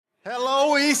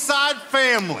Hello, Eastside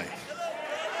family.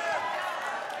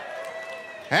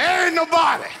 Ain't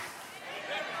nobody.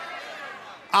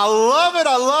 I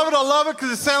love it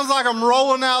because it sounds like I'm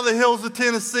rolling out of the hills of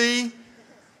Tennessee,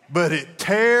 but it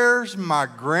tears my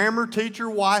grammar teacher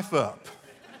wife up.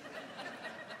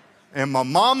 And my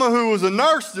mama, who was a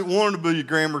nurse that wanted to be a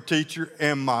grammar teacher,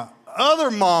 and my other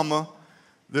mama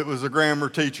that was a grammar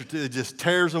teacher, it just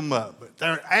tears them up. But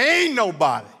there ain't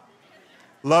nobody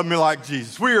love me like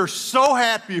Jesus. We are so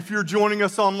happy if you're joining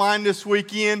us online this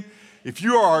weekend. If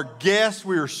you are our guest,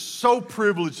 we are so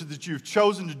privileged that you've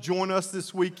chosen to join us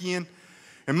this weekend.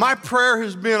 And my prayer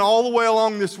has been all the way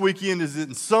along this weekend is that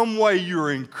in some way you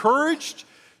are encouraged,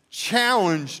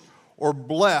 challenged, or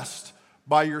blessed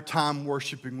by your time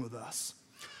worshiping with us.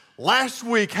 Last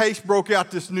week, Hayes broke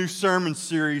out this new sermon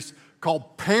series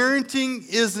called Parenting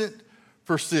Isn't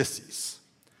for Sissies.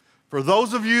 For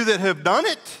those of you that have done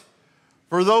it,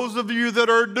 for those of you that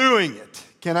are doing it,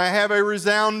 can I have a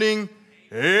resounding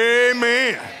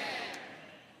amen?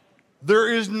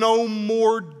 There is no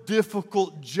more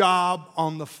difficult job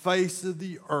on the face of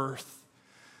the earth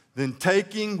than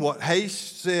taking what Hayes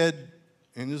said,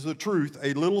 and is the truth,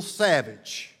 a little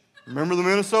savage. Remember the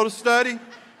Minnesota study?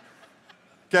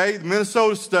 Okay, the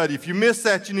Minnesota study. If you missed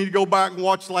that, you need to go back and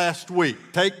watch last week.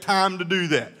 Take time to do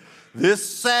that. This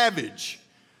savage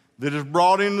that is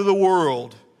brought into the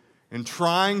world and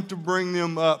trying to bring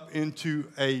them up into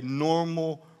a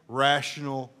normal,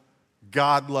 rational,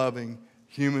 God-loving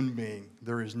human being.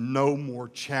 There is no more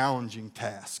challenging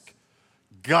task,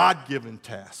 God-given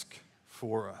task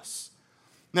for us.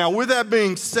 Now, with that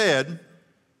being said,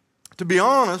 to be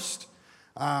honest,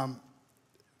 I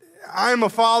am a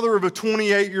father of a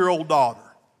 28-year-old daughter.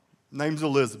 Name's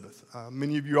Elizabeth.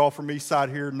 Many of you all from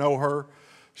Eastside here know her.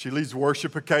 She leads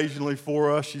worship occasionally for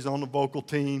us. She's on the vocal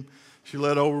team. She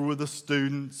led over with the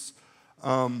students.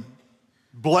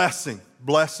 Blessing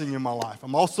in my life.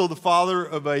 I'm also the father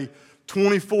of a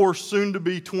 24,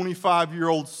 soon-to-be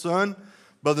 25-year-old son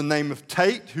by the name of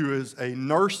Tate, who is a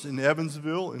nurse in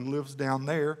Evansville and lives down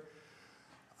there.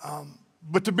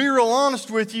 But to be real honest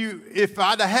with you, if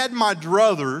I'd have had my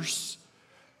druthers,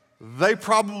 they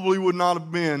probably would not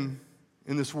have been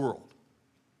in this world.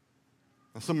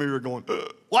 Now some of you are going,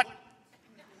 what?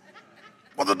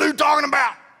 What's the dude talking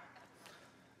about?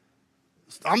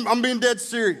 I'm being dead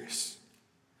serious.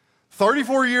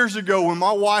 34 years ago, when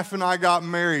my wife and I got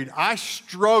married, I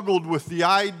struggled with the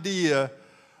idea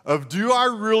of, do I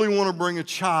really want to bring a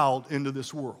child into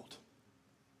this world?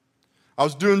 I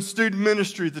was doing student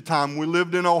ministry at the time. We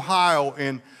lived in Ohio,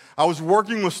 and I was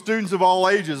working with students of all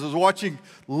ages. I was watching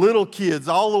little kids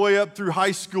all the way up through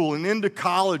high school and into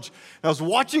college. And I was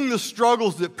watching the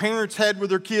struggles that parents had with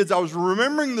their kids. I was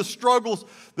remembering the struggles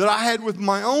that I had with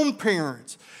my own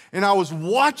parents. And I was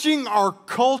watching our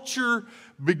culture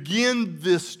begin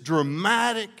this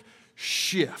dramatic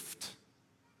shift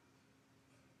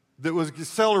that was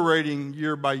accelerating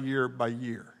year by year by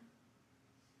year.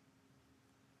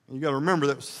 And you got to remember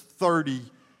that was 30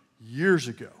 years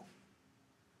ago.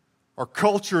 Our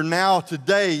culture now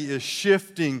today is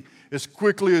shifting as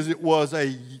quickly as it was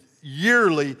a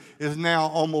yearly, is now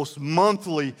almost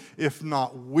monthly, if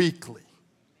not weekly.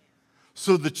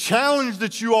 So the challenge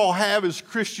that you all have as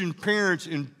Christian parents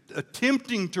in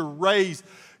attempting to raise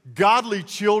godly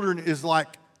children is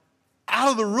like out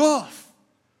of the roof.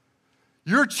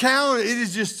 Your challenge, it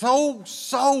is just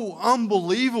so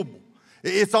unbelievable.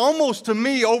 It's almost, to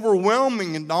me,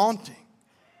 overwhelming and daunting.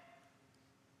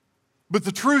 But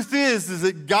the truth is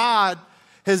that God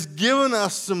has given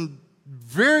us some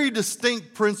very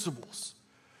distinct principles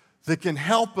that can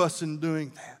help us in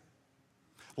doing that.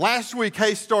 Last week,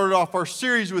 Hayes started off our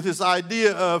series with this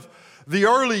idea of the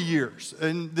early years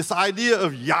and this idea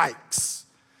of yikes.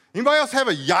 Anybody else have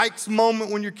a yikes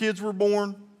moment when your kids were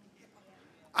born?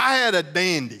 I had a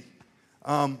dandy.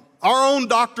 Our own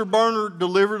Dr. Berner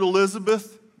delivered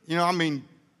Elizabeth. You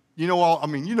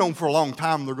know for a long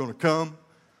time they're going to come.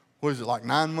 What is it, like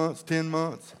 9 months, 10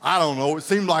 months? I don't know. It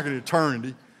seemed like an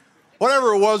eternity.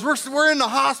 Whatever it was, we're in the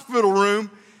hospital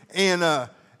room, and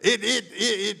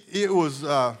it was,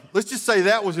 let's just say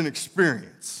that was an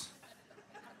experience.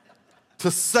 To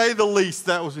say the least,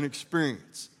 that was an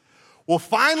experience. Well,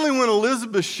 finally, when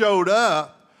Elizabeth showed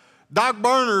up, Doc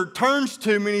Berner turns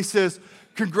to me and he says,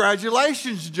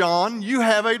 "Congratulations, John, you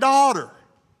have a daughter."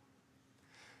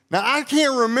 Now, I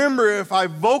can't remember if I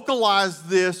vocalized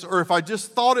this or if I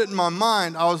just thought it in my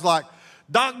mind. I was like,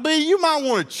 "Doc B, you might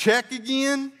want to check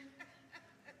again,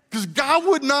 because God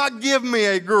would not give me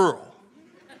a girl.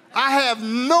 I have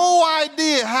no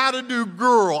idea how to do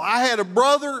girl. I had a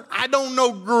brother, I don't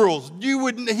know girls. He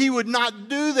would not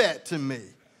do that to me."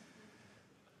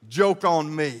 Joke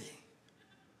on me.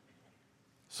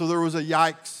 So there was a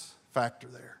yikes factor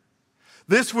there.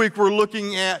 This week we're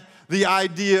looking at the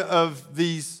idea of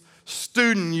these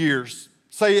student years,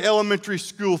 say elementary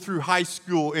school through high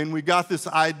school, and we got this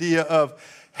idea of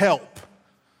help.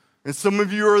 And some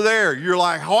of you are there. You're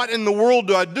like, what in the world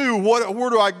do I do? Where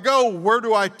do I go? Where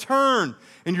do I turn?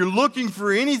 And you're looking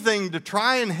for anything to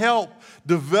try and help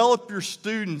develop your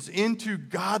students into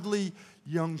godly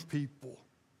young people.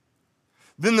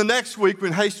 Then the next week,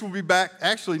 when Haste will be back,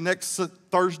 actually next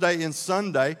Thursday and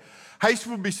Sunday, Haste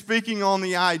will be speaking on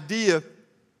the idea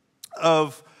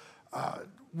of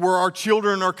where our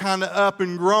children are kind of up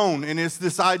and grown. And it's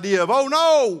this idea of, oh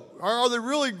no, are they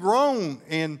really grown?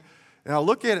 And I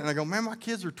look at it and I go, man, my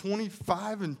kids are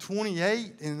 25 and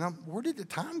 28, and where did the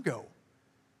time go?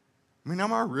 I mean,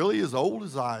 am I really as old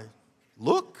as I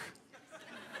look?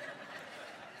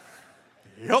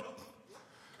 Yep.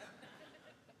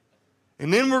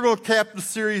 And then we're going to cap the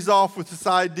series off with this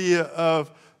idea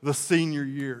of the senior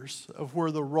years, of where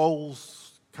the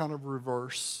roles kind of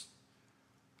reverse,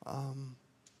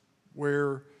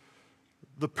 where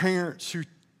the parents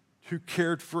who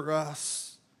cared for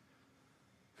us,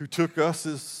 who took us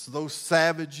as those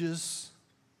savages,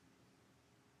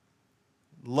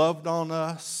 loved on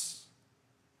us,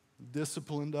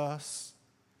 disciplined us,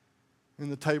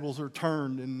 and the tables are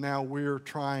turned, and now we're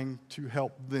trying to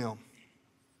help them.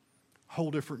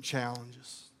 Whole different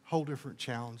challenges.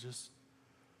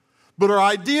 But our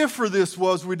idea for this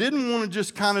was we didn't want to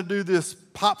just kind of do this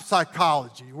pop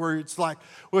psychology where it's like,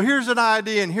 well, here's an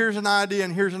idea, and here's an idea,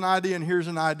 and here's an idea, and here's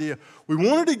an idea. We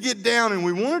wanted to get down and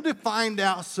we wanted to find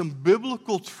out some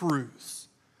biblical truths.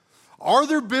 Are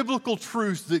there biblical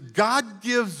truths that God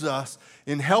gives us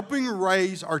in helping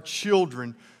raise our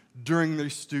children during their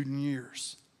student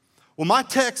years? Well, my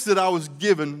text that I was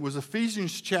given was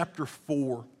Ephesians chapter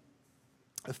 4.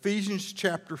 Ephesians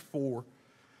chapter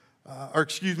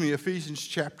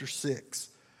 6.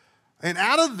 And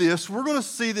out of this, we're going to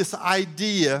see this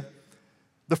idea.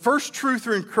 The first truth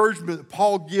or encouragement that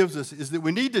Paul gives us is that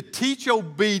we need to teach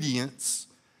obedience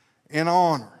and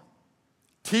honor.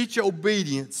 Teach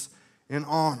obedience and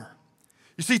honor.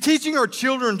 You see, teaching our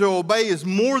children to obey is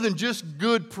more than just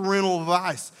good parental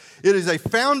advice. It is a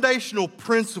foundational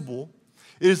principle.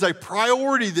 It is a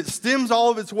priority that stems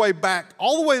all of its way back,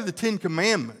 all the way to the Ten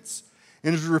Commandments,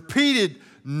 and is repeated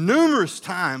numerous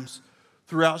times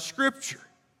throughout Scripture.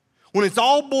 When it's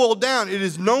all boiled down, it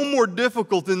is no more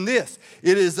difficult than this.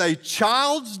 It is a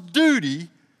child's duty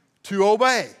to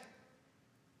obey.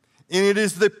 And it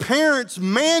is the parent's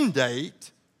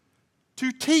mandate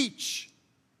to teach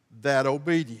that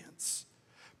obedience.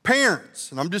 Parents,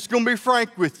 and I'm just going to be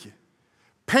frank with you.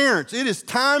 Parents, it is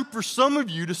time for some of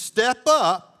you to step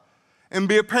up and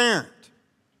be a parent.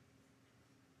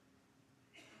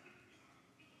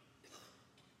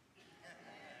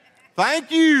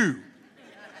 Thank you.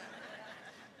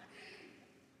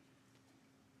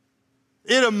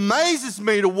 It amazes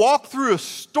me to walk through a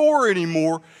store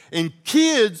anymore and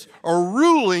kids are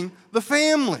ruling the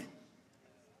family.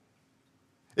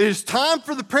 It is time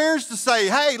for the parents to say,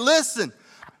 hey, listen,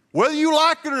 whether you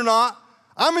like it or not,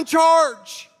 I'm in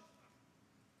charge.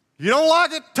 You don't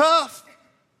like it? Tough.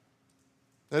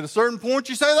 At a certain point,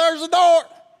 you say, there's the door.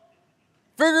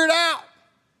 Figure it out.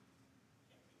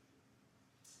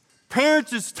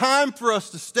 Parents, it's time for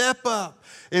us to step up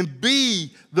and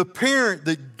be the parent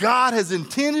that God has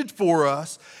intended for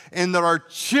us and that our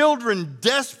children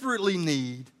desperately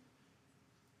need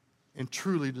and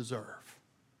truly deserve.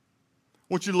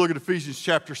 I want you to look at Ephesians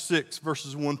chapter 6,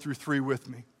 verses 1 through 3 with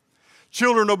me.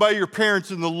 Children, obey your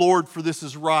parents in the Lord, for this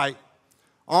is right.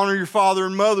 Honor your father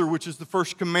and mother, which is the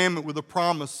first commandment with a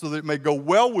promise, so that it may go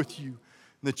well with you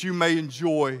and that you may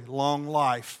enjoy long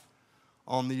life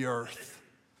on the earth.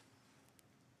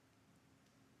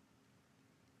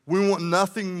 We want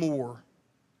nothing more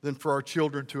than for our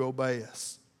children to obey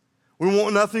us. We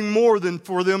want nothing more than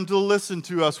for them to listen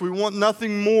to us. We want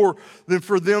nothing more than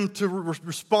for them to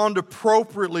respond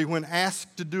appropriately when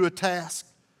asked to do a task.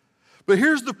 But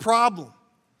here's the problem.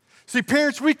 See,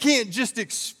 parents, we can't just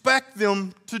expect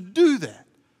them to do that.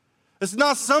 It's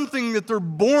not something that they're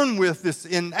born with, this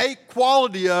innate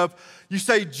quality of you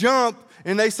say jump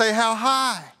and they say how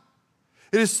high.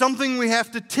 It is something we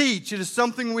have to teach. It is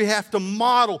something we have to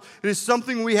model. It is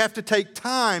something we have to take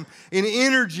time and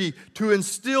energy to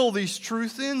instill these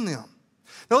truths in them.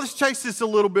 Now let's chase this a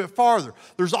little bit farther.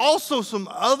 There's also some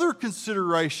other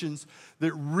considerations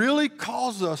that really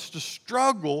cause us to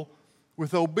struggle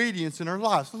with obedience in our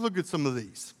lives. Let's look at some of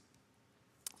these.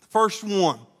 The first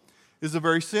one is a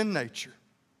very sin nature.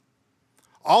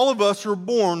 All of us are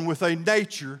born with a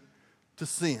nature to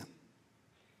sin.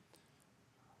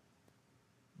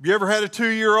 You ever had a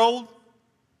 2-year-old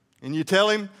and you tell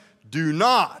him, do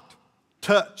not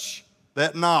touch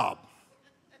that knob?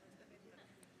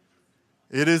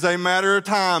 It is a matter of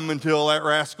time until that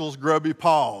rascal's grubby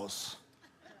paws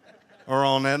are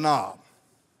on that knob.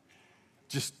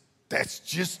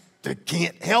 They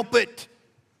can't help it.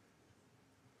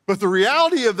 But the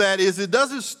reality of that is it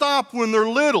doesn't stop when they're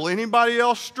little. Anybody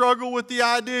else struggle with the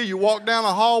idea? You walk down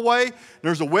a hallway,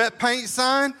 there's a wet paint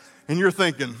sign, and you're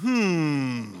thinking,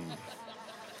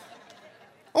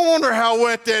 I wonder how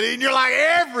wet that is. And you're like,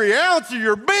 every ounce of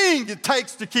your being it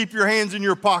takes to keep your hands in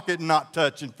your pocket and not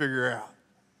touch and figure out.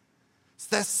 It's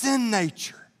that sin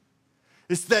nature.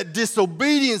 It's that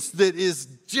disobedience that is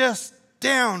just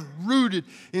down rooted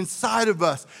inside of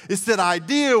us. It's that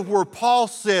idea of where Paul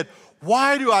said,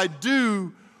 why do I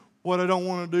do what I don't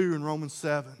want to do in Romans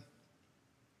 7?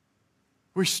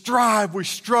 We strive, we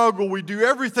struggle, we do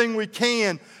everything we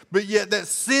can, but yet that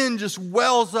sin just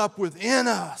wells up within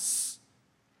us.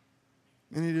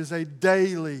 And it is a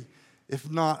daily, if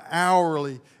not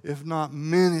hourly, if not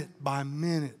minute by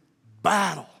minute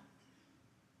battle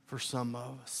for some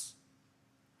of us.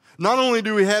 Not only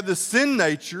do we have this sin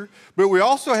nature, but we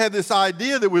also have this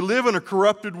idea that we live in a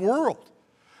corrupted world.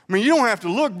 I mean, you don't have to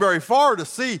look very far to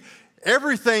see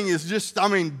everything is just,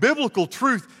 biblical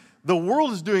truth. The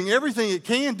world is doing everything it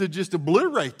can to just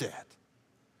obliterate that.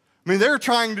 They're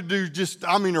trying to do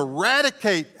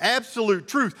eradicate absolute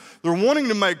truth. They're wanting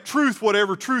to make truth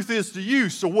whatever truth is to you.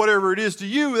 So whatever it is to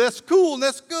you, that's cool and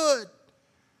that's good.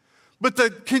 But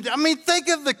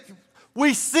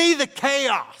we see the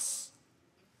chaos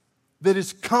that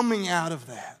is coming out of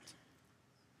that.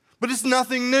 But it's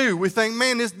nothing new. We think,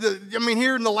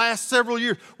 here in the last several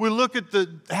years, we look at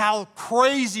how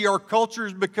crazy our culture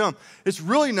has become. It's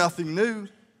really nothing new.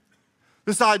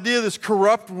 This idea of this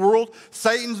corrupt world,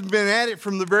 Satan's been at it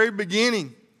from the very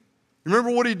beginning. Remember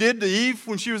what he did to Eve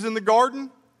when she was in the garden?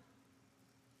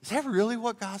 Is that really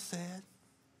what God said?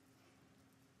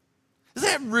 Is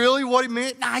that really what he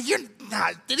meant?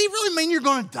 Did he really mean you're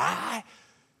going to die?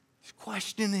 He's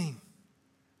questioning.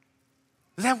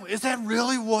 Is that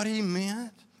really what he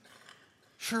meant?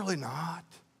 Surely not.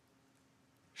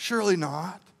 Surely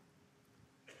not.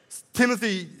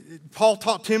 Paul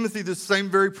taught Timothy this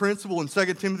same very principle in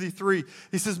 2 Timothy 3.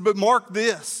 He says, but mark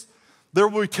this, there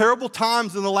will be terrible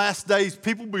times in the last days.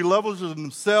 People will be lovers of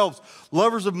themselves,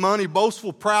 lovers of money,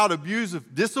 boastful, proud,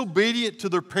 abusive, disobedient to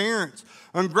their parents,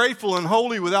 ungrateful,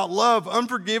 unholy, without love,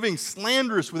 unforgiving,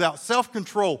 slanderous, without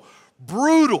self-control,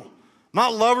 brutal,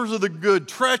 not lovers of the good,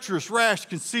 treacherous, rash,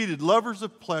 conceited, lovers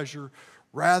of pleasure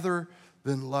rather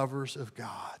than lovers of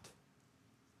God.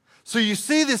 So you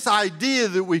see this idea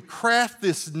that we craft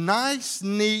this nice,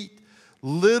 neat,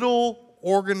 little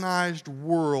organized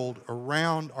world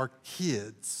around our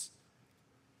kids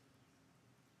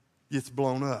gets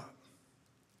blown up.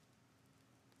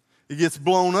 It gets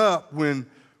blown up when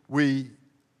we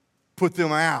put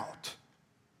them out.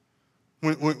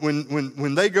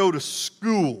 When they go to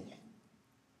school.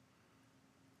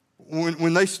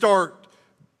 When they start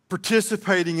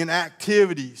participating in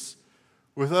activities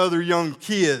with other young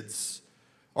kids,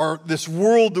 or this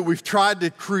world that we've tried to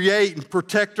create and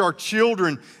protect our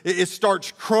children, it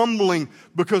starts crumbling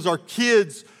because our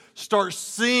kids start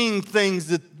seeing things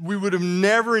that we would have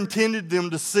never intended them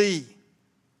to see.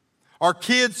 Our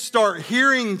kids start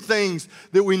hearing things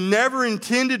that we never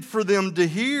intended for them to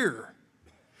hear.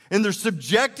 And they're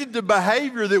subjected to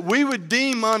behavior that we would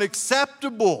deem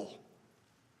unacceptable.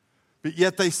 But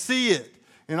yet they see it,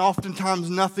 and oftentimes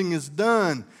nothing is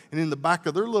done. And in the back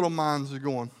of their little minds, they're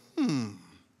going,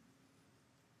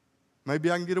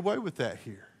 maybe I can get away with that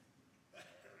here.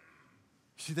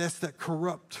 See, that's that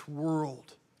corrupt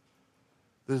world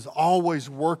that is always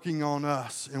working on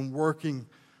us and working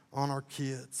on our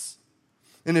kids.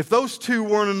 And if those two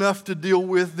weren't enough to deal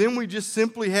with, then we just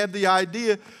simply have the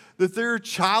idea that they're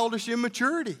childish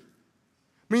immaturity.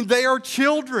 They are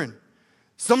children.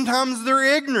 Sometimes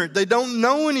they're ignorant. They don't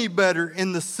know any better.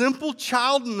 And the simple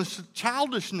childishness,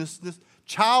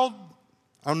 I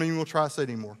don't even want to try to say it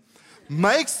anymore,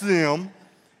 makes them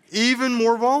even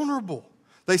more vulnerable.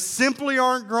 They simply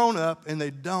aren't grown up and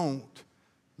they don't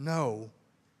know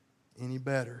any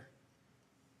better.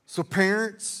 So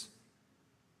parents,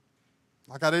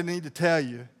 like I didn't need to tell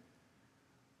you,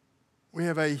 we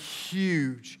have a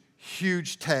huge,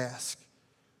 huge task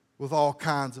with all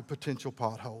kinds of potential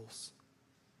potholes.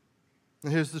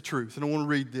 And here's the truth, and I want to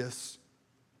read this.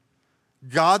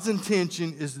 God's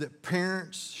intention is that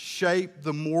parents shape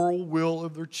the moral will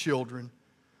of their children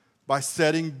by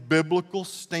setting biblical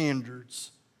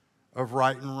standards of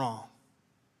right and wrong.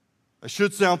 It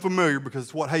should sound familiar because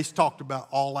it's what Hayes talked about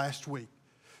all last week.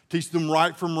 Teach them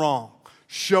right from wrong.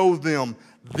 Show them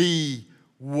the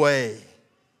way.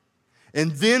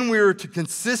 And then we are to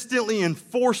consistently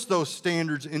enforce those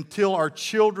standards until our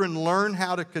children learn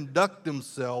how to conduct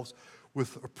themselves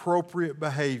with appropriate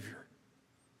behavior.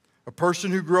 A person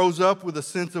who grows up with a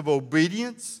sense of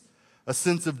obedience, a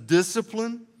sense of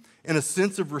discipline, and a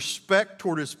sense of respect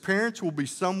toward his parents will be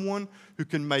someone who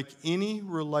can make any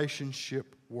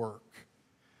relationship work.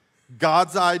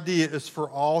 God's idea is for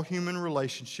all human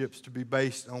relationships to be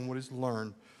based on what is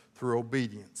learned through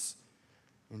obedience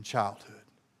in childhood.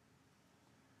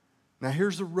 Now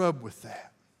here's the rub with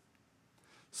that.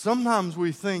 Sometimes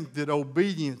we think that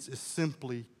obedience is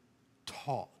simply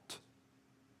taught.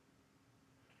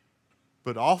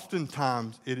 But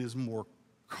oftentimes it is more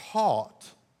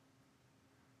caught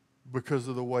because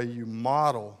of the way you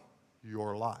model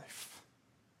your life.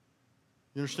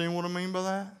 You understand what I mean by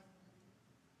that?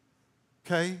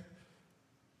 Okay?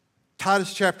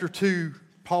 Titus chapter 2,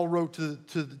 Paul wrote to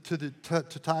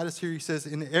Titus here, he says,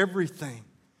 in everything,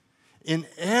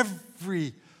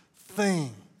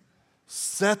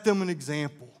 set them an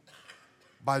example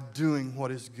by doing what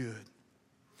is good.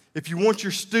 If you want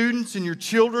your students and your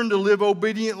children to live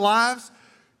obedient lives,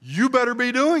 you better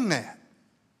be doing that.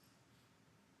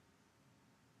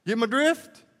 Get my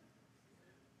drift?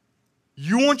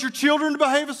 You want your children to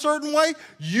behave a certain way?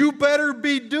 You better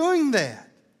be doing that.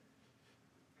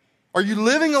 Are you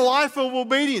living a life of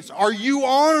obedience? Are you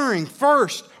honoring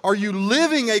first? Are you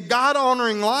living a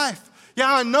God-honoring life?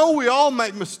 Yeah, I know we all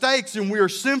make mistakes and we are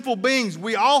sinful beings.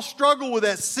 We all struggle with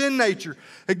that sin nature,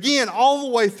 again, all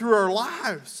the way through our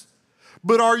lives.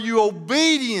 But are you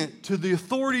obedient to the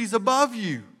authorities above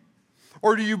you?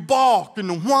 Or do you balk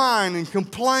and whine and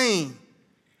complain?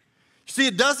 See,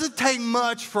 it doesn't take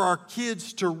much for our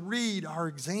kids to read our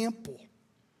example.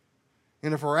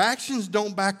 And if our actions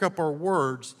don't back up our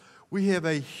words, we have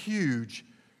a huge,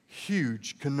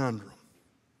 huge conundrum.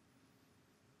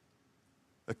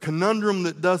 A conundrum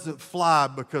that doesn't fly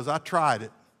because I tried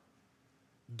it.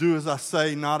 Do as I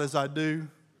say, not as I do.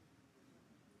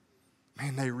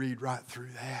 Man, they read right through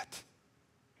that.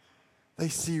 They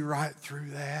see right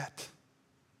through that.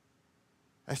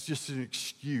 That's just an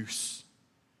excuse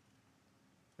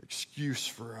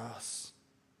for us.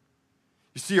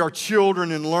 You see, our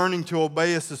children, in learning to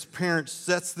obey us as parents,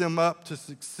 sets them up to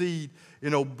succeed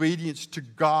in obedience to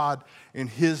God and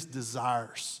His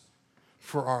desires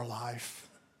for our life.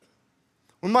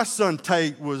 When my son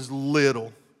Tate was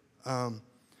little, I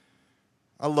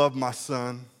love my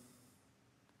son.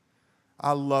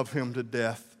 I love him to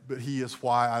death, but he is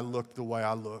why I look the way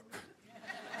I look.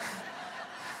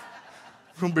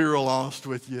 I'm going to be real honest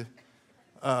with you.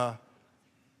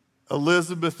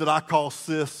 Elizabeth, that I call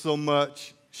Sis so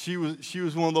much, she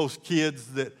was one of those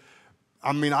kids that,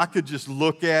 I mean, I could just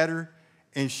look at her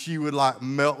and she would like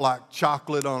melt like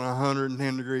chocolate on a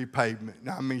 110-degree pavement.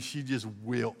 I mean, she just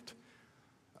wilt.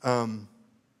 Tate'd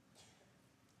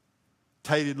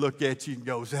look at you and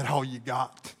go, is that all you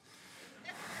got?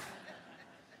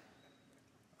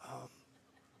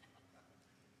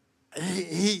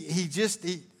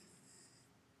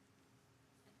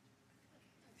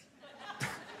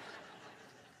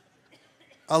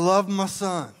 I love my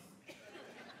son.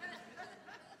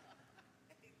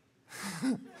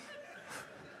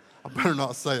 I better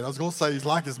not say it. I was going to say he's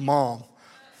like his mom.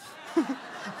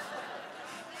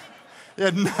 It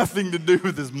had nothing to do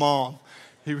with his mom.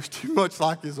 He was too much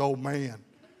like his old man.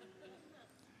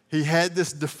 He had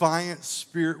this defiant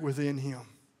spirit within him.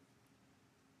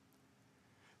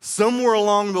 Somewhere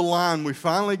along the line, we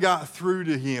finally got through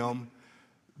to him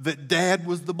that Dad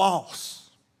was the boss.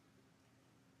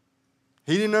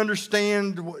 He didn't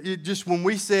understand, just when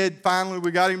we said finally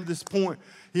we got him to this point,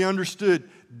 he understood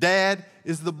Dad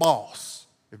is the boss.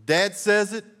 If Dad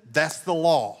says it, that's the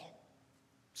law.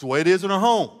 It's the way it is in our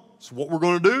home. It's what we're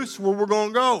going to do. It's where we're going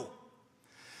to go.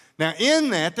 Now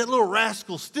in that little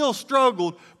rascal still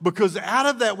struggled because out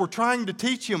of that we're trying to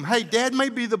teach him, hey, Dad may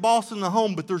be the boss in the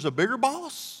home, but there's a bigger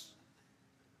boss.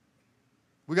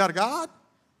 We got a God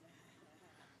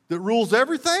that rules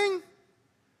everything.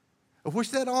 I wish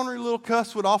that ornery little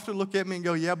cuss would often look at me and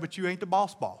go, yeah, but you ain't the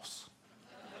boss.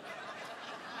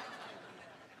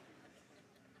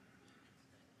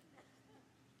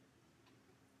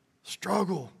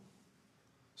 Struggle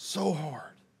so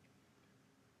hard.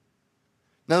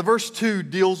 Now, verse 2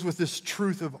 deals with this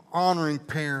truth of honoring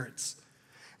parents.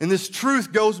 And this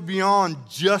truth goes beyond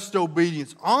just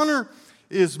obedience. Honor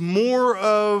is more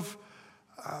of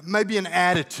maybe an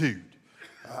attitude.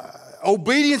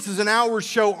 Obedience is an outward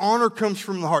show. Honor comes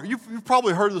from the heart. You've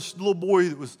probably heard of this little boy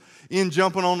that was in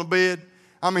jumping on the bed.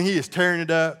 I mean, he is tearing it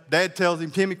up. Dad tells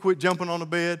him, Timmy, quit jumping on the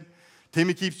bed.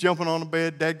 Timmy keeps jumping on the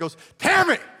bed. Dad goes,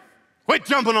 Timmy, quit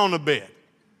jumping on the bed.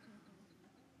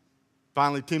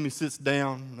 Finally, Timmy sits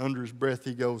down, and under his breath,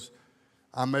 he goes,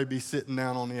 I may be sitting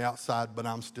down on the outside, but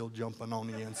I'm still jumping on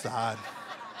the inside.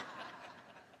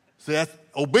 See, that's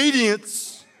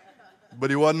obedience, but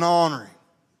he wasn't honoring.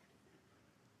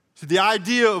 See, the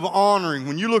idea of honoring,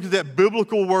 when you look at that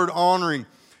biblical word honoring,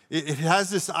 it has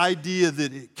this idea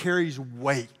that it carries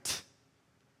weight,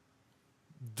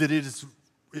 that it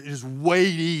is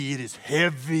weighty, it is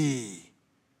heavy.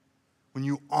 When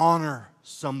you honor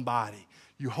somebody,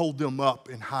 you hold them up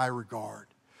in high regard.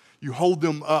 You hold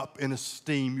them up in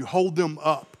esteem. You hold them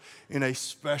up in a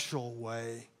special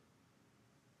way.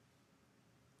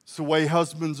 It's the way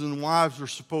husbands and wives are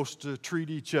supposed to treat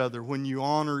each other. When you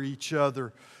honor each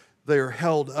other, they are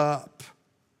held up.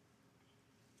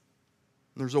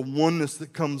 There's a oneness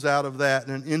that comes out of that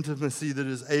and an intimacy that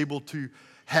is able to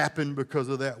happen because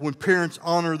of that. When parents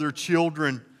honor their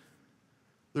children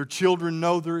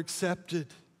know they're accepted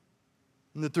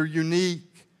and that they're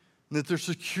unique and that they're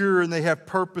secure and they have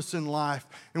purpose in life.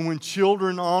 And when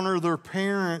children honor their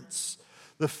parents,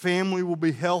 the family will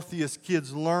be healthy as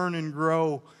kids learn and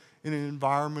grow in an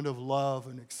environment of love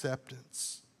and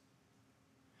acceptance.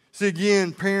 See,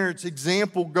 again, parents'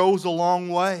 example goes a long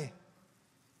way.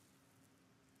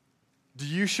 Do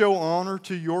you show honor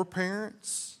to your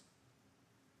parents?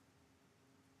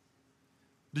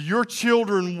 Do your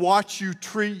children watch you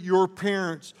treat your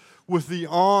parents with the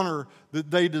honor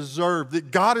that they deserve,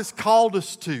 that God has called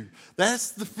us to?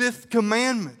 That's the 5th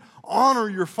commandment. Honor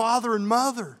your father and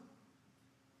mother.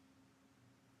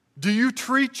 Do you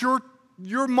treat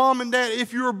your mom and dad,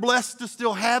 if you are blessed to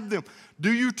still have them,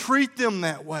 do you treat them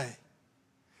that way?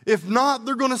 If not,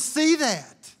 they're going to see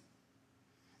that.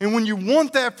 And when you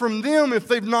want that from them, if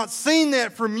they've not seen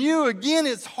that from you, again,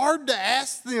 it's hard to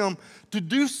ask them to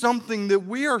do something that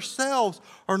we ourselves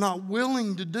are not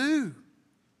willing to do.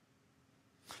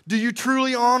 Do you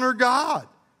truly honor God?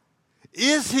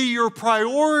 Is He your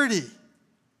priority?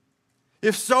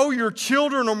 If so, your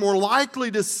children are more likely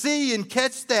to see and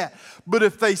catch that. But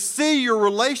if they see your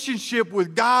relationship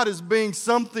with God as being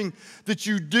something that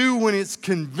you do when it's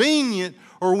convenient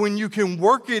or when you can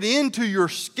work it into your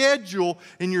schedule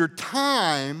and your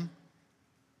time,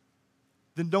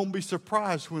 then don't be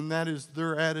surprised when that is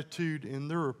their attitude and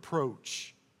their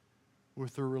approach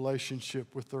with their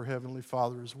relationship with their Heavenly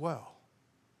Father as well.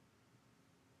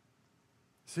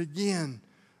 So again,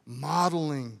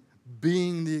 modeling,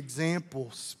 being the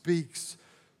example speaks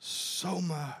so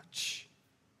much.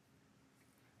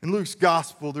 In Luke's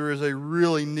gospel, there is a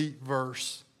really neat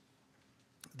verse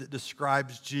that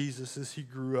describes Jesus as He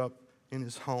grew up in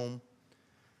His home.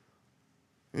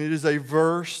 And it is a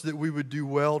verse that we would do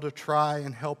well to try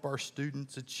and help our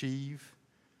students achieve.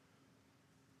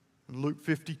 In Luke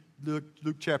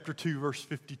chapter 2, verse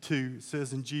 52, it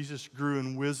says, And Jesus grew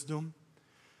in wisdom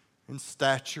and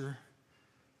stature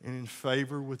and in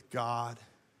favor with God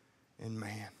and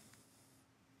man.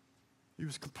 He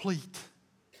was complete.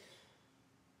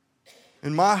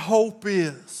 And my hope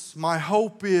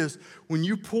is when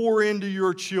you pour into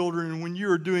your children and when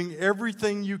you are doing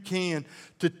everything you can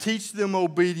to teach them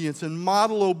obedience and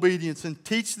model obedience and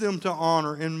teach them to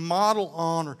honor and model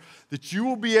honor, that you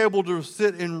will be able to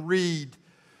sit and read,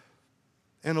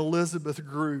 and Elizabeth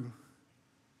grew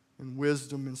in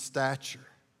wisdom and stature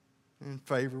and in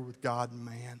favor with God and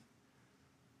man.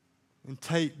 And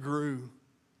Tate grew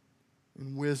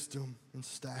in wisdom and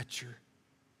stature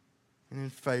and in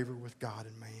favor with God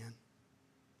and man.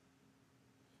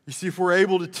 You see, if we're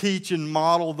able to teach and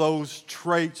model those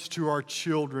traits to our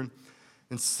children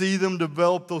and see them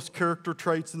develop those character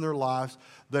traits in their lives,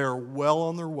 they are well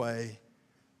on their way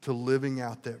to living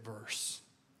out that verse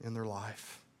in their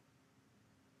life.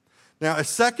 Now, a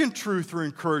second truth or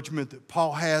encouragement that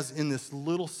Paul has in this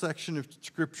little section of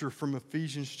Scripture from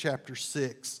Ephesians chapter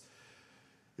 6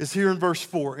 is here in verse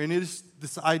 4, and it is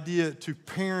this idea to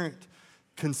parent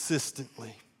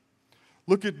consistently.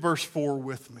 Look at verse 4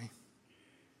 with me.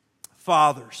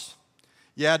 Fathers.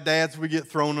 Yeah, dads, we get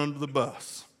thrown under the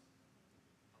bus.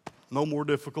 No more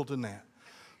difficult than that.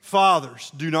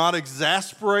 Fathers, do not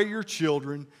exasperate your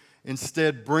children.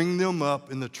 Instead, bring them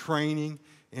up in the training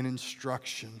and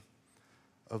instruction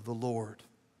of the Lord.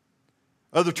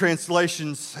 Other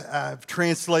translations have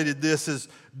translated this as,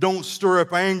 don't stir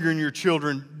up anger in your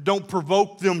children. Don't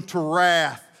provoke them to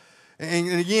wrath.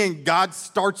 And again, God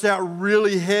starts out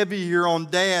really heavy here on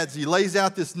dads. He lays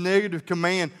out this negative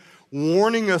command.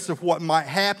 warning us of what might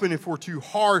happen if we're too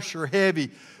harsh or heavy.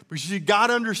 Because you see,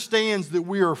 God understands that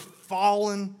we are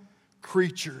fallen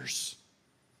creatures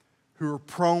who are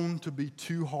prone to be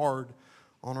too hard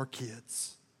on our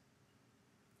kids.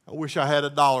 I wish I had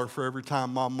 $1 for every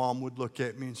time my mom would look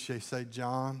at me and she'd say,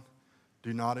 John,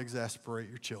 do not exasperate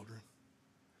your children.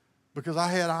 Because I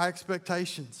had high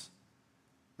expectations.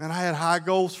 And I had high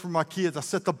goals for my kids. I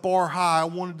set the bar high. I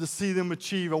wanted to see them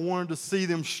achieve. I wanted to see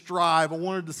them strive. I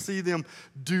wanted to see them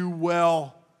do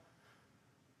well.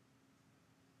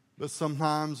 But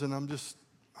sometimes, and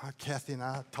Kathy and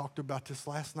I talked about this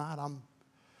last night,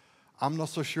 I'm not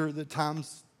so sure that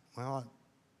times, well,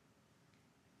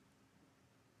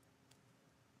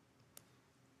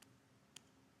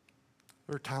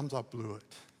 there are times I blew it.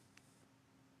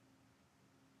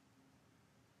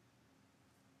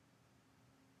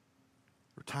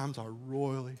 There are times I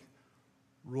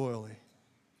royally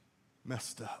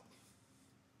messed up.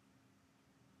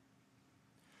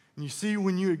 And you see,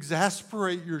 when you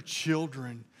exasperate your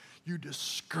children, you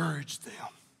discourage them.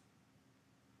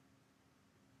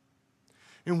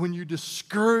 And when you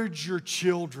discourage your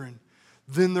children,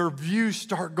 then their views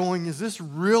start going, is this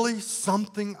really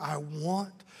something I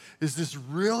want? Is this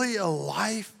really a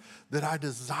life that I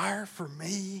desire for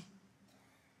me?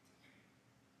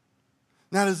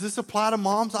 Now, does this apply to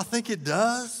moms? I think it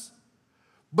does.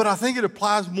 But I think it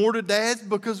applies more to dads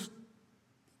because,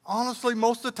 honestly,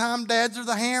 most of the time, dads are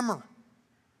the hammer.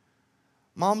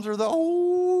 Moms are the,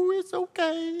 oh, it's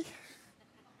okay.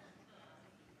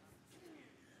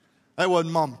 That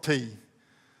wasn't Mama T.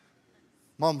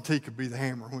 Mama T could be the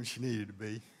hammer when she needed to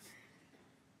be.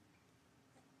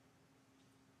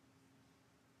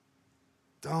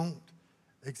 Don't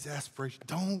exasperate.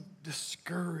 Don't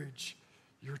discourage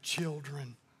your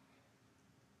children.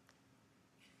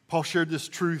 Paul shared this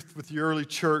truth with the early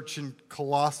church in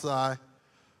Colossae.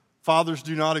 Fathers,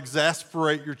 do not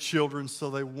exasperate your children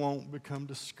so they won't become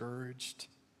discouraged.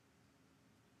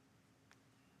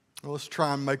 Well, let's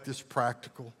try and make this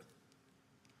practical.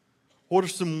 What are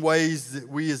some ways that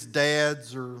we as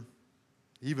dads or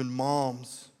even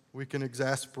moms, we can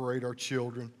exasperate our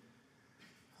children?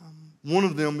 One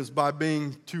of them is by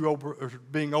being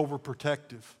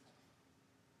overprotective.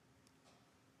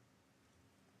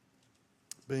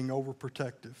 Being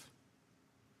overprotective.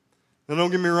 Now,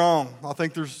 don't get me wrong. I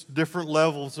think there's different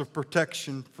levels of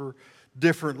protection for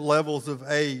different levels of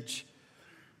age.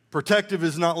 Protective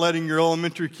is not letting your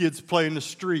elementary kids play in the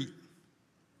street.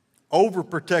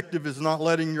 Overprotective is not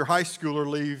letting your high schooler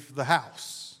leave the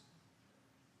house.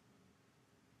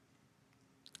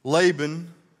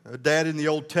 Laban, a dad in the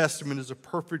Old Testament, is a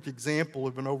perfect example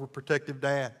of an overprotective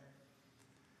dad.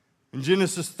 In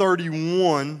Genesis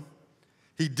 31,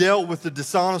 he dealt with the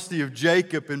dishonesty of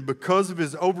Jacob, and because of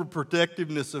his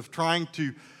overprotectiveness of trying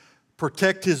to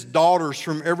protect his daughters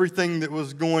from everything that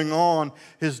was going on,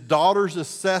 his daughter's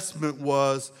assessment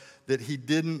was that he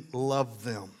didn't love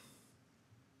them.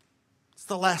 It's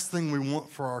the last thing we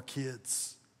want for our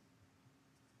kids.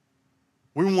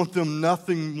 We want them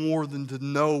nothing more than to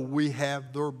know we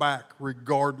have their back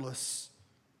regardless.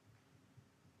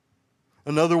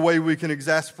 Another way we can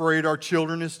exasperate our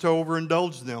children is to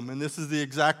overindulge them. And this is the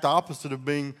exact opposite of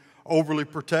being overly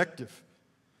protective.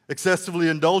 Excessively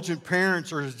indulgent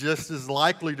parents are just as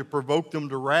likely to provoke them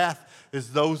to wrath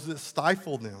as those that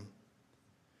stifle them.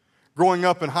 Growing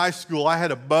up in high school, I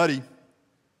had a buddy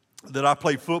that I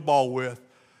played football with.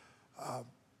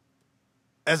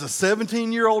 As a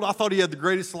 17-year-old, I thought he had the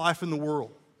greatest life in the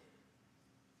world.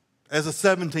 As a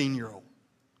 17-year-old.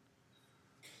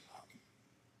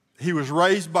 He was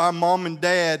raised by mom and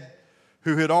dad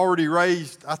who had already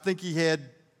raised, I think he had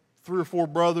 3 or 4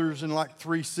 brothers and like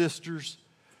 3 sisters.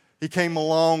 He came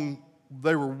along,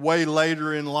 they were way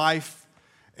later in life,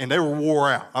 and they were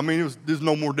wore out. I mean, there's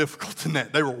no more difficult than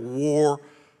that. They were wore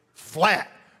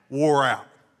out.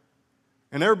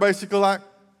 And they were basically like,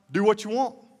 do what you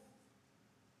want.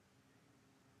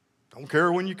 Don't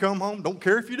care when you come home. Don't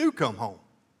care if you do come home.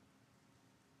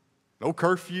 No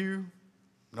curfew.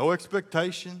 No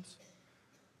expectations.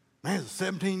 Man, as a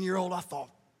 17-year-old, I thought,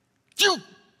 phew,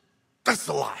 that's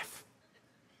the life.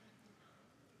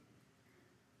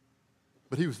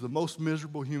 But he was the most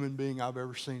miserable human being I've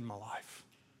ever seen in my life.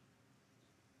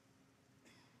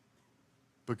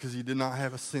 Because he did not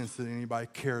have a sense that anybody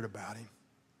cared about him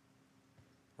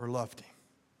or loved him.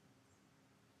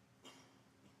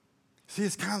 See,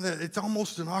 it's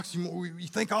almost an oxymoron. You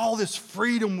think all this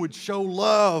freedom would show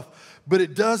love, but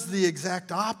it does the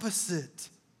exact opposite.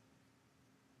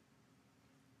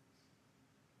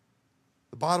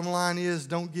 The bottom line is,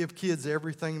 don't give kids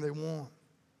everything they want.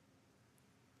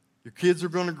 Your kids are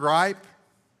going to gripe.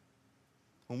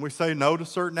 when we say no to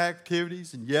certain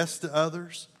activities and yes to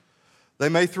others. They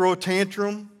may throw a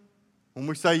tantrum when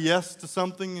we say yes to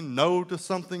something and no to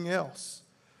something else.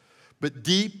 But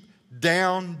deep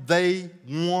down, they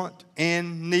want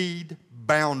and need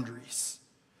boundaries.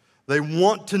 They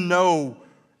want to know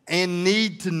and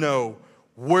need to know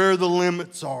where the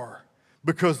limits are,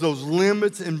 because those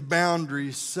limits and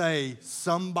boundaries say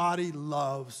somebody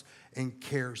loves and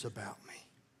cares about me.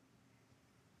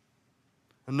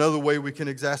 Another way we can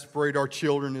exasperate our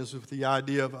children is with the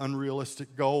idea of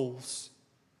unrealistic goals.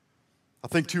 I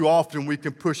think too often we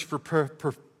can push for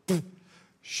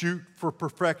shoot for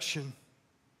perfection.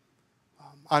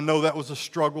 I know that was a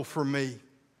struggle for me.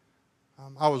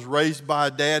 I was raised by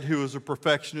a dad who was a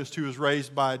perfectionist, who was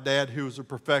raised by a dad who was a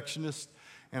perfectionist,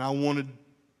 and I wanted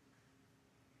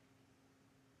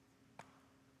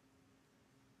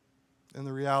and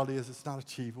the reality is it's not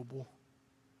achievable.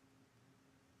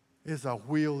 It's a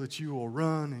wheel that you will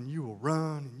run and you will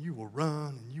run and you will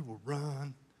run and you will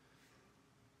run.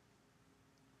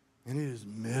 And it is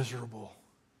miserable.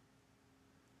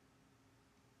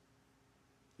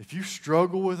 If you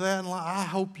struggle with that, I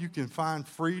hope you can find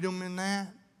freedom in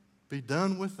that. Be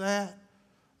done with that.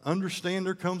 Understand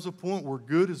there comes a point where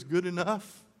good is good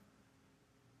enough.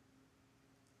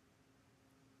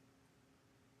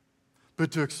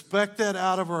 But to expect that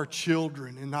out of our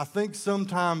children, and I think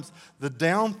sometimes the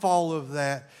downfall of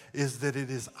that is that it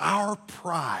is our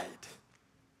pride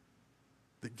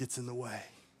that gets in the way.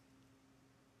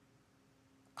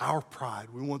 Our pride.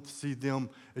 We want to see them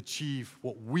achieve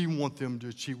what we want them to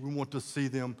achieve. We want to see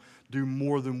them do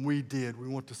more than we did. We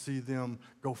want to see them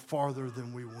go farther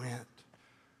than we went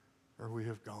or we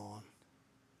have gone.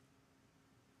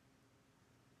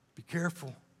 Be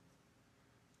careful.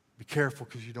 Be careful,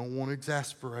 because you don't want to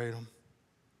exasperate them.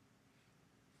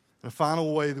 And the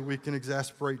final way that we can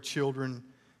exasperate children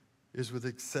is with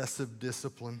excessive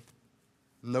discipline.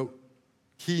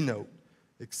 Keynote,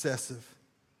 excessive.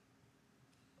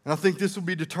 And I think this will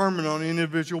be determined on an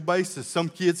individual basis. Some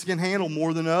kids can handle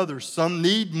more than others. Some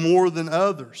need more than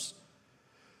others.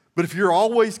 But if you're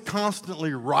always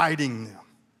constantly writing them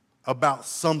about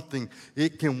something,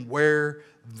 it can wear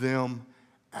them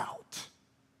out.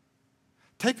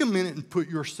 Take a minute and put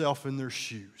yourself in their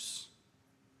shoes.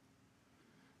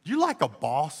 Do you like a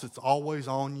boss that's always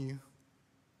on you?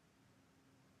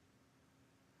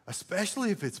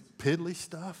 Especially if it's piddly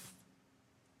stuff.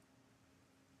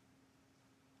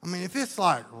 I mean, if it's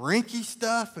like rinky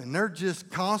stuff and they're just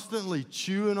constantly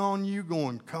chewing on you,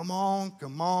 going, come on,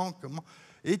 come on, come on.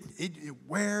 It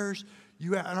wears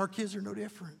you out, and our kids are no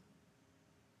different.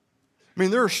 I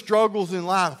mean, there are struggles in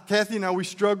life. Kathy and I, we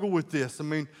struggle with this. I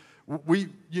mean, we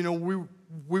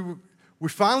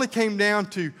finally came down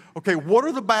to, okay, what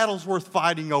are the battles worth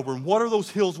fighting over, and what are those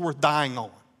hills worth dying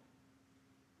on?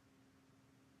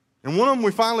 And one of them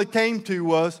we finally came to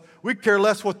was, we care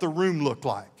less what the room looked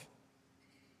like.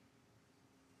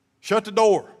 Shut the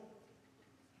door.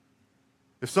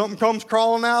 If something comes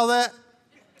crawling out of that,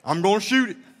 I'm going to shoot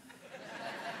it.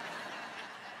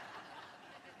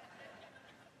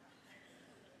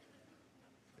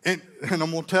 And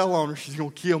I'm going to tell on her, she's going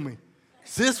to kill me.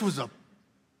 Sis was a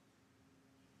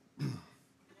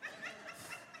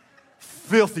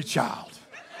filthy child.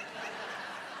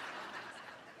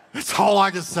 That's all I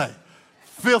can say.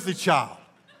 Filthy child.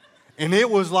 And it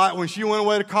was like when she went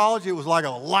away to college, it was like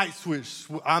a light switch.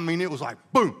 I mean, it was like,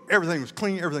 boom, everything was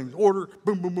clean, everything was ordered,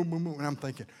 boom, boom, boom, boom, boom. And I'm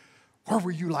thinking, where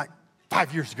were you like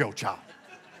 5 years ago, child?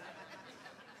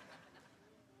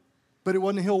 But it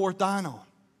wasn't a hill worth dying on.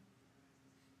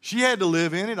 She had to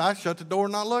live in it. I shut the door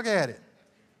and not look at it.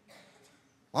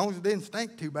 As long as it didn't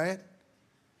stink too bad.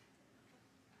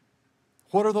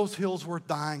 What are those hills worth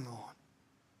dying on?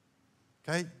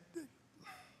 Okay?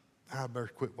 I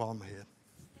better quit while I'm ahead.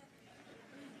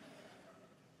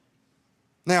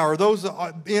 Now, are those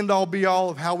the end-all,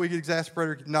 be-all of how we get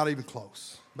exasperated? Not even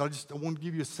close. But I want to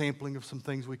give you a sampling of some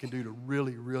things we can do to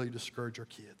really, really discourage our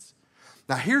kids.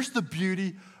 Now, here's the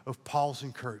beauty of Paul's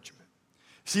encouragement.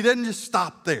 See, he doesn't just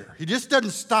stop there. He just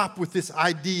doesn't stop with this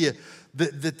idea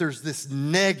that there's this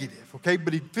negative, okay?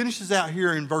 But he finishes out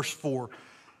here in verse 4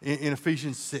 in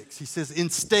Ephesians 6. He says,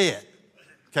 instead,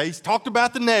 okay? He's talked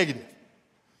about the negative.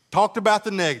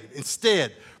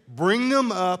 Instead, bring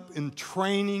them up in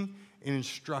training and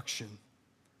instruction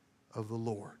of the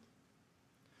Lord.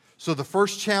 So the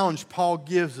first challenge Paul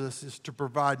gives us is to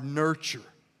provide nurture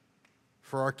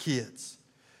for our kids.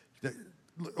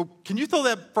 Can you throw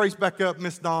that phrase back up,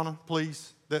 Miss Donna,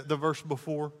 please? The verse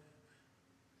before.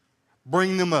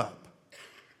 Bring them up.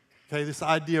 Okay, this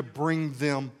idea of bring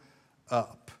them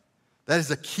up. That is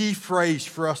a key phrase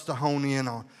for us to hone in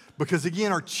on. Because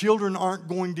again, our children aren't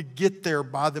going to get there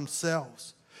by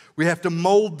themselves. We have to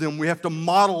mold them. We have to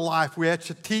model life. We have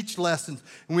to teach lessons.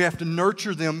 And we have to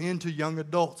nurture them into young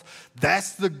adults.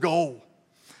 That's the goal.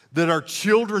 That our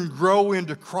children grow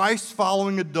into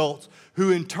Christ-following adults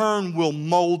who in turn will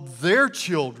mold their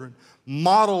children,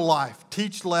 model life,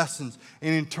 teach lessons,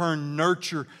 and in turn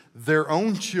nurture their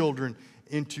own children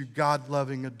into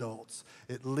God-loving adults.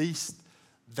 At least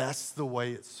that's the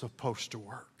way it's supposed to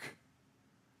work.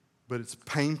 But it's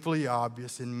painfully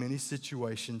obvious in many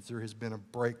situations there has been a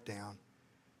breakdown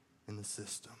in the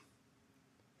system.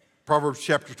 Proverbs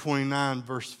chapter 29,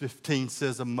 verse 15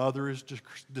 says, a mother is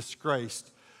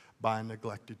disgraced by a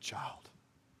neglected child.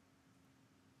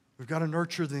 We've got to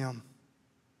nurture them.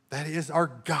 That is our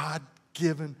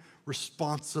God-given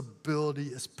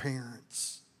responsibility as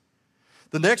parents.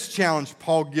 The next challenge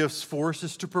Paul gives for us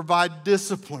is to provide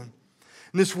discipline.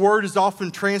 And this word is often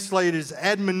translated as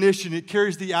admonition. It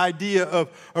carries the idea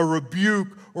of a rebuke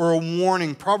or a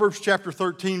warning. Proverbs chapter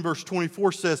 13, verse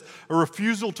 24 says, a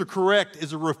refusal to correct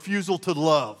is a refusal to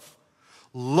love.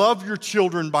 Love your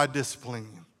children by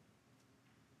disciplining them.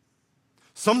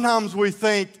 Sometimes we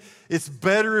think it's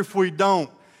better if we don't.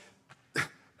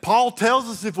 Paul tells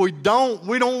us if we don't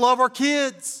love our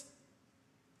kids.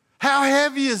 How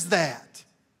heavy is that?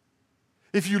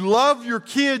 If you love your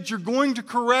kids, you're going to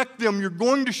correct them. You're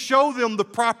going to show them the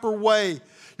proper way.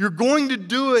 You're going to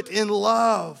do it in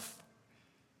love.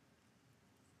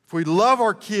 If we love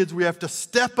our kids, we have to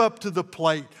step up to the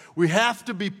plate. We have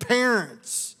to be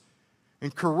parents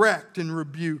and correct and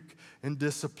rebuke and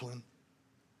discipline.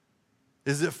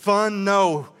 Is it fun?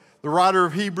 No. The writer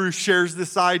of Hebrews shares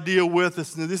this idea with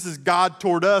us. Now, this is God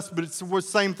toward us, but it's the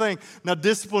same thing. Now,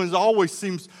 discipline always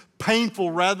seems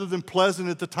painful rather than pleasant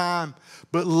at the time,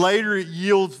 but later it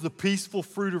yields the peaceful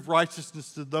fruit of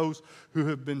righteousness to those who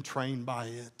have been trained by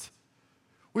it.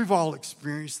 We've all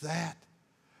experienced that.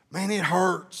 Man, it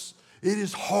hurts. It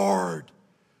is hard.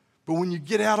 But when you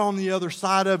get out on the other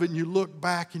side of it and you look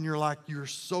back and you're like, you're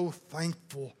so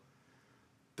thankful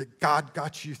that God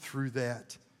got you through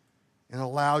that and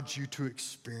allowed you to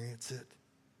experience it.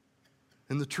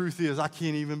 And the truth is, I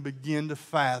can't even begin to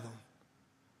fathom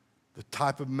the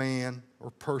type of man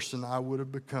or person I would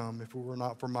have become if it were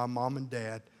not for my mom and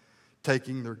dad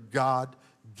taking their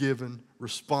God-given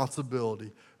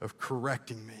responsibility of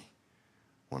correcting me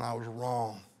when I was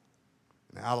wrong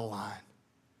and out of line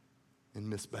and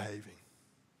misbehaving.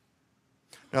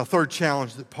 Now, the third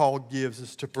challenge that Paul gives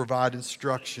is to provide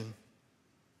instruction.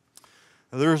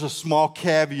 Now, there's a small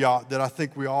caveat that I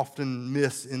think we often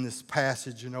miss in this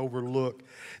passage and overlook.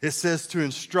 It says to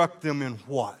instruct them in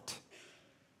what?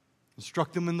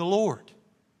 Instruct them in the Lord.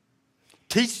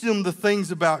 Teach them the things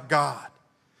about God.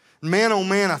 Man, oh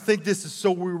man, I think this is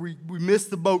so we miss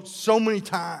the boat so many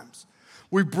times.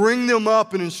 We bring them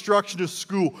up in instruction of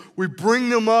school. We bring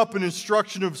them up in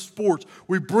instruction of sports.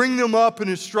 We bring them up in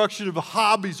instruction of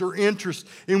hobbies or interests.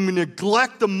 And we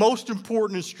neglect the most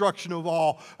important instruction of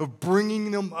all, of bringing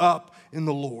them up in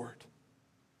the Lord.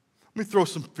 Let me throw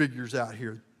some figures out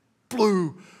here.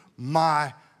 Blew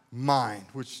my mind,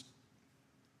 which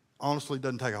honestly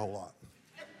doesn't take a whole lot.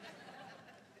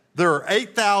 There are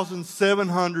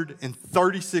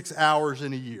 8,736 hours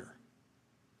in a year.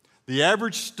 The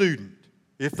average student,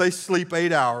 if they sleep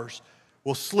 8 hours,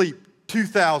 will sleep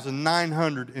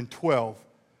 2,912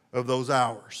 of those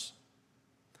hours.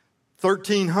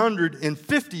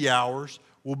 1,350 hours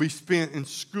will be spent in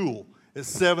school at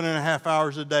 7.5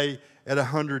 hours a day at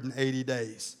 180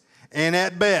 days. And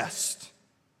at best,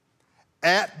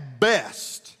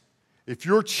 if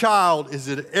your child is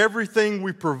at everything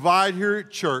we provide here at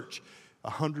church,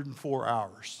 104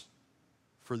 hours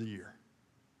for the year.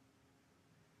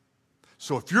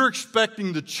 So if you're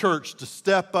expecting the church to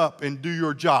step up and do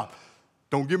your job,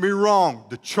 don't get me wrong,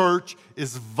 the church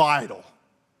is vital.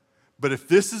 But if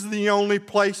this is the only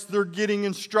place they're getting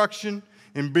instruction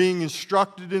and being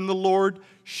instructed in the Lord,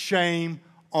 shame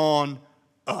on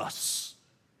us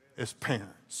as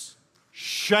parents.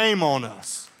 Shame on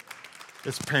us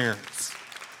as parents.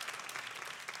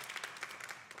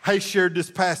 Hay shared this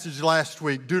passage last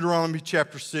week, Deuteronomy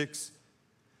chapter 6.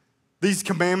 These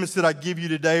commandments that I give you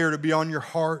today are to be on your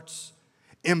hearts.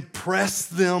 Impress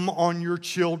them on your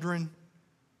children.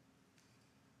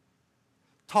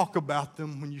 Talk about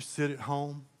them when you sit at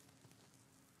home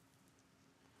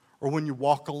or when you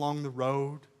walk along the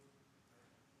road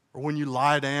or when you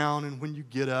lie down and when you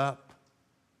get up.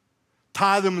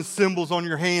 Tie them as symbols on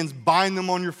your hands, bind them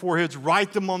on your foreheads,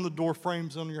 write them on the door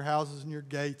frames on your houses and your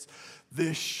gates.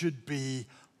 This should be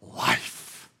life.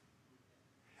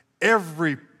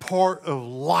 Every part of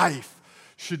life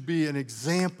should be an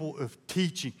example of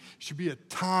teaching, should be a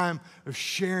time of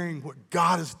sharing what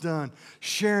God has done,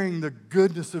 sharing the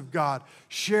goodness of God,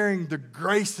 sharing the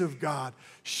grace of God,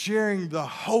 sharing the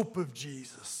hope of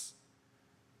Jesus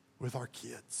with our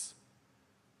kids.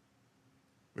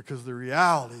 Because the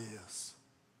reality is,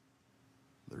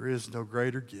 there is no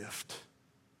greater gift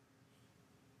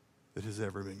that has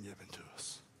ever been given to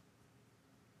us.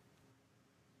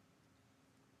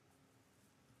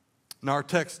 Now, our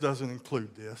text doesn't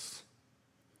include this,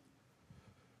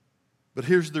 but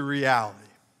here's the reality.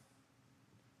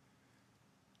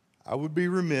 I would be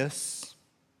remiss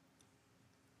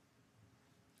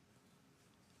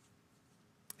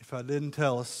if I didn't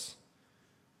tell us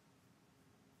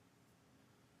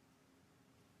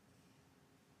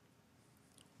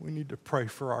we need to pray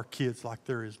for our kids like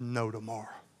there is no tomorrow.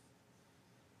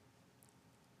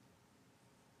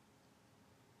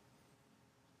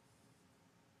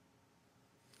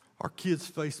 Our kids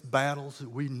face battles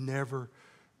that we never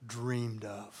dreamed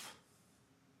of.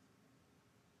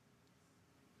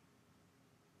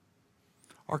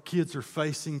 Our kids are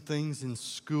facing things in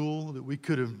school that we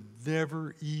could have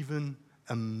never even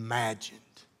imagined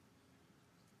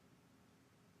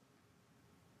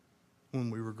when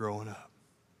we were growing up.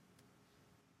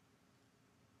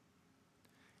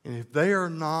 And if they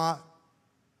are not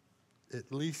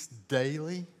at least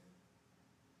daily,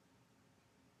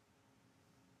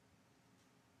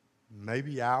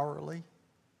 maybe hourly,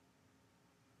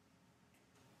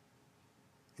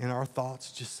 in our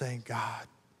thoughts just saying, God,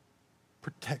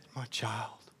 protect my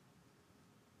child.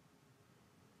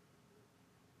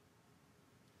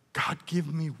 God,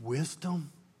 give me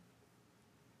wisdom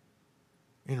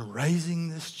in raising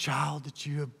this child that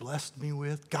you have blessed me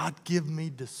with. God, give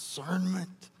me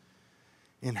discernment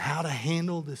in how to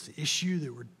handle this issue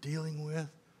that we're dealing with.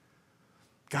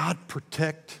 God,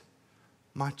 protect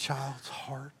my child's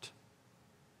heart.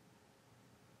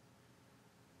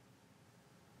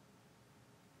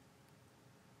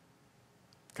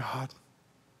 God,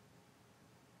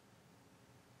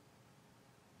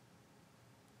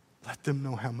 let them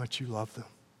know how much you love them.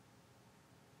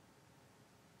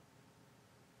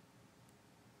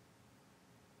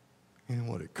 And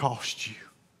what it cost you.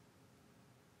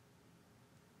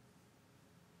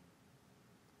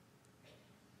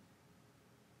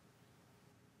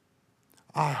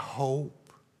 I hope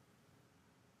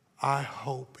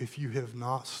if you have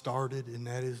not started, and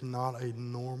that is not a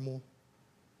normal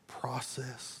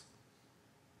process,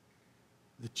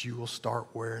 that you will start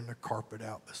wearing the carpet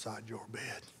out beside your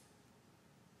bed.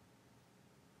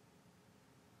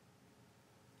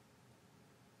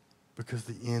 Because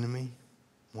the enemy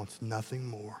wants nothing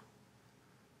more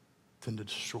than to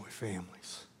destroy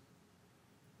families.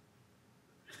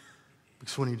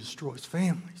 Because when he destroys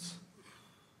families,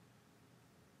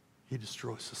 he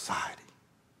destroys society.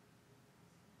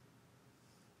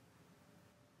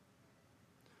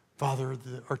 Father,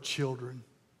 our children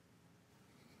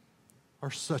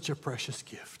are such a precious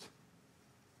gift.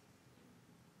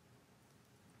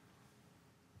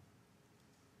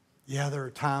 Yeah, there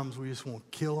are times we just want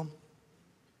to kill them.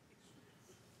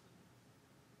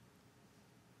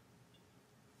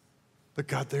 But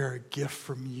God, they're a gift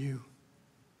from you.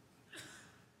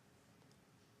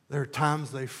 There are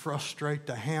times they frustrate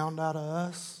the hound out of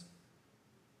us,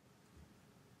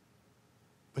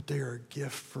 but they are a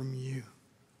gift from you.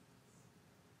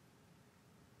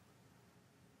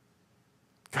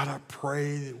 God, I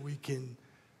pray that we can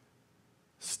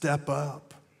step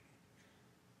up,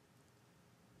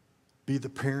 be the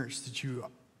parents that you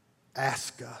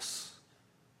ask us,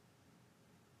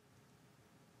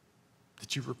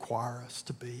 that you require us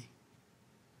to be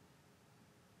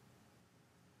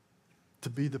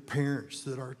the parents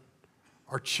that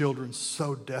our children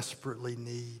so desperately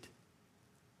need,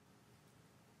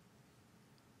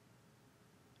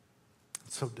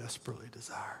 so desperately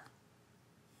desire.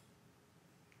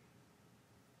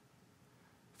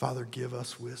 Father, give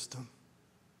us wisdom.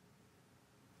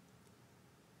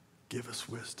 Give us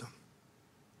wisdom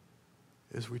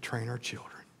as we train our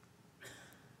children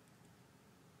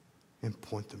and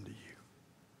point them to you.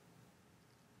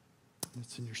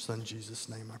 It's in your Son Jesus'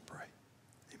 name I pray.